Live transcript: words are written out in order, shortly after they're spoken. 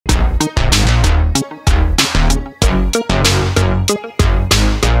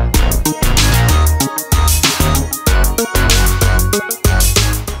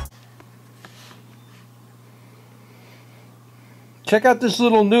Check out this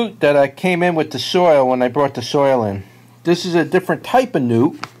little newt that I came in with the soil when I brought the soil in. This is a different type of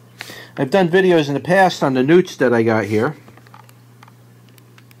newt. I've done videos in the past on the newts that I got here.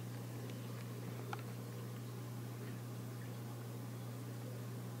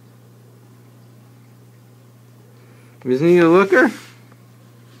 Isn't he a looker?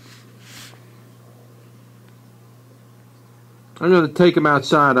 I'm going to take him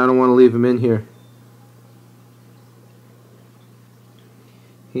outside. I don't want to leave him in here.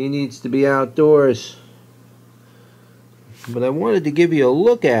 He needs to be outdoors. But I wanted to give you a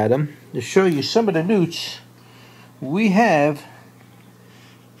look at him to show you some of the newts we have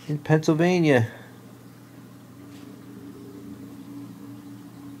in Pennsylvania.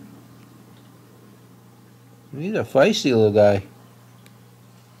 He's a feisty little guy.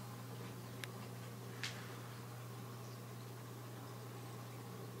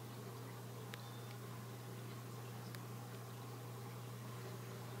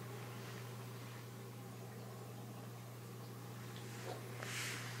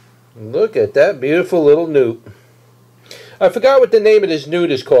 Look at that beautiful little newt. I forgot what the name of this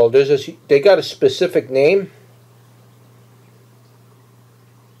newt is called. They got a specific name.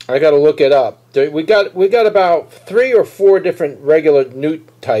 I got to look it up. We got about 3 or 4 different regular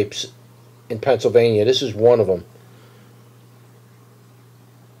newt types in Pennsylvania. This is one of them.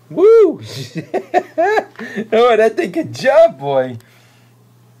 Woo! Oh, that thing can jump, boy.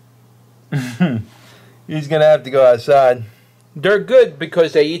 He's gonna have to go outside. They're good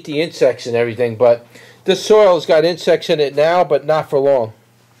because they eat the insects and everything, but this soil's got insects in it now, but not for long.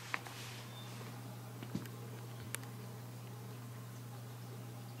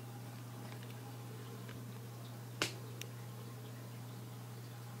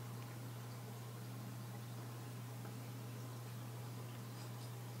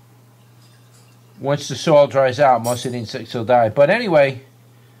 Once the soil dries out, most of the insects will die. But anyway,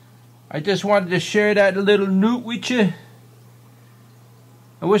 I just wanted to share that little newt with you.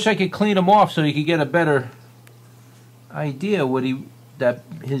 I wish I could clean him off so you could get a better idea what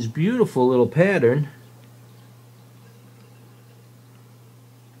his beautiful little pattern.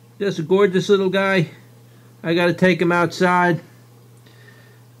 Just a gorgeous little guy. I got to take him outside.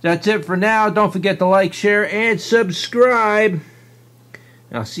 That's it for now. Don't forget to like, share, and subscribe.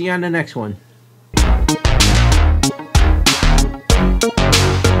 I'll see you on the next one.